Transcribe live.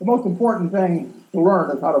The most important thing to learn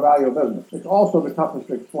is how to value a business. It's also the toughest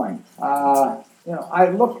to explain. I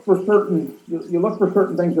look for certain. You look for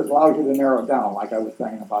certain things that allows you to narrow it down, like I was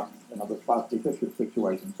saying about the Boston Fisher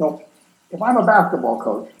situation. So, if I'm a basketball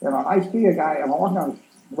coach, I see a guy. I'm walking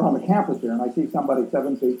around the campus here, and I see somebody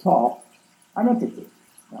 7 feet tall. I'm interested.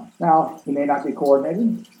 Now, he may not be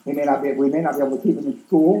coordinated. We may not be able to keep him in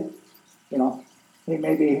school. He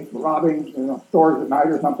may be robbing stores at night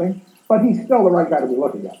or something. But he's still the right guy to be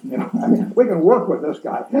looking at. We can work with this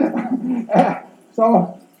guy.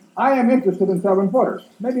 So I am interested in 7-footers,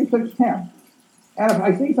 maybe 6'10". And if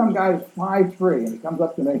I see some guy that's 5'3", and he comes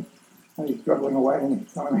up to me, and he's struggling away, and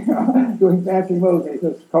he's telling me, doing fancy moves, and he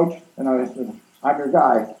says, "Coach, I said, I'm your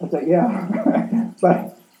guy." I say, "Yeah."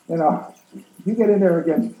 But, if you get in there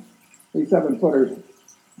against these 7-footers,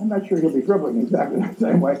 I'm not sure he'll be dribbling exactly the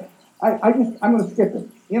same way. I'm going to skip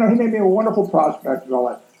him. He may be a wonderful prospect and all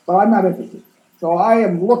that, but I'm not interested. So I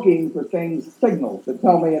am looking for signals that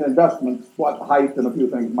tell me in investments what height and a few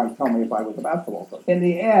things might tell me if I was a basketball coach. In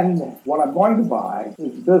the end, what I'm going to buy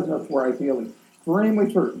is a business where I feel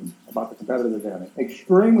extremely certain about the competitive advantage,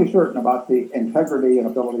 extremely certain about the integrity and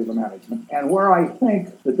ability of the management, and where I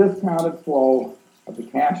think the discounted flow of the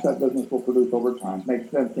cash that business will produce over time makes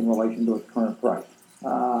sense in relation to its current price.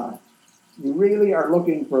 You really are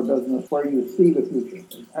looking for a business where you see the future.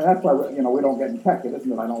 And that's why we don't get in tech. It isn't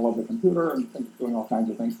that I don't love the computer and think it's doing all kinds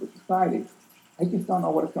of things for society. I just don't know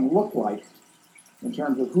what it's going to look like in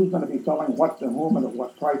terms of who's going to be selling what to whom and at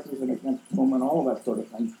what prices and against whom and all of that sort of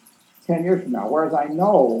thing 10 years from now. Whereas I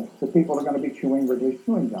know that people are going to be chewing Wrigley's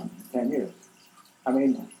chewing gum in 10 years.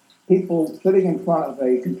 People sitting in front of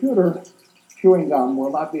a computer chewing gum will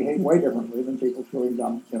not behave way differently than people chewing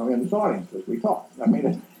gum in this audience as we talk.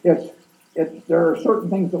 There are certain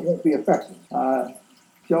things that won't be affected.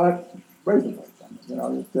 Gillette razor blades.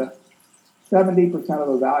 70% of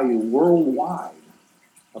the value worldwide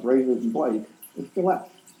of razors and blades is Gillette.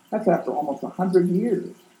 That's after almost 100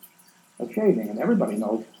 years of shaving, and everybody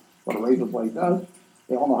knows what a razor blade does.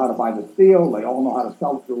 They all know how to buy the steel. They all know how to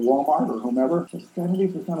sell it through Walmart or whomever. It's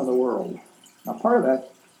 70% of the world. Now, part of that is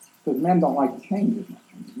because men don't like to change as much.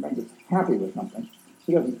 Men get happy with something.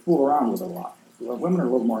 He doesn't fool around with it a lot. Women are a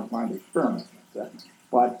little more inclined to experiment.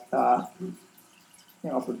 But, for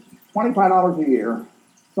 $25 a year,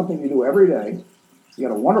 something you do every day, you get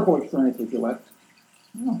a wonderful experience with Gillette.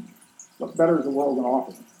 What better is the world going to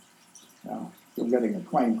offer? We're getting a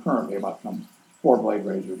claim currently about some 4-blade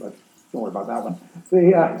razor, but don't worry about that one.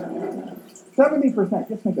 The 70%,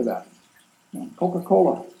 just think of that.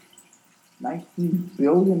 Coca-Cola, 19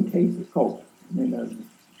 billion cases of Coke.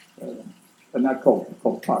 Not Coke,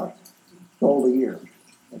 Coke product. Sold a year.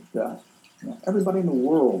 Everybody in the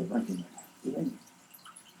world drinking it. You think,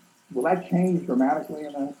 will that change dramatically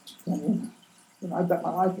in the next 10 years? I bet my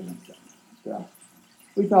life against that.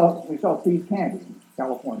 We sell See's candy in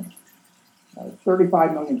California.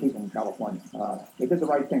 35 million people in California. They did the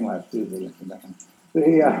right thing last Tuesday.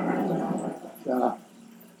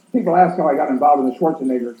 People ask how I got involved in the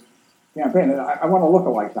Schwarzenegger campaign. I want a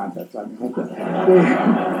look-alike contest. But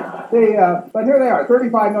here they are,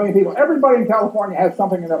 35 million people. Everybody in California has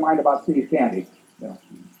something in their mind about See's candy.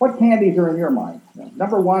 What candies are in your mind?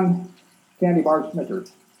 Number one candy bar,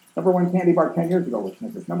 Snickers. Number one candy bar 10 years ago was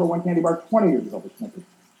Snickers. Number one candy bar 20 years ago was Snickers.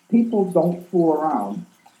 People don't fool around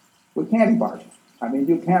with candy bars.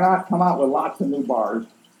 You cannot come out with lots of new bars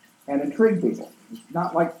and intrigue people. It's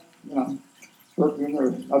not like, perfume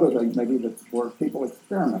or other things maybe where people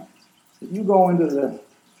experiment. If you go into the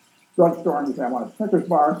drugstore and you say, "I want a Snickers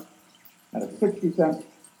bar at 60 cents,"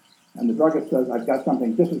 and the druggist says, "I've got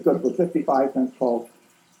something just as good for 55 cents called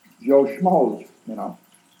Joe Schmo's,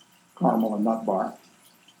 caramel and nut bar,"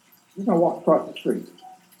 you're going to walk across the street.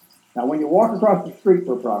 Now, when you walk across the street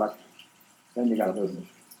for a product, then you got a business.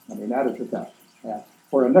 That is the test.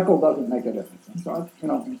 For a nickel doesn't make a difference. And so,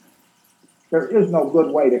 there is no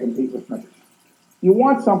good way to compete with Snickers. You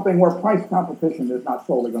want something where price competition is not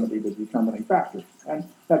solely going to be the determining factor. And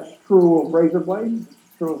that's true of razor blades,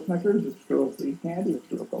 it's true of Snickers, it's true of See's candy, it's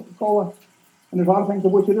true of Coca-Cola, and there's a lot of things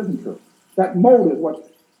of which it isn't true. That mode is what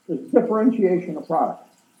is differentiation of product,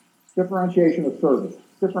 differentiation of service,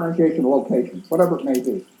 differentiation of location, whatever it may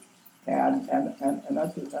be. And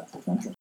that's essential.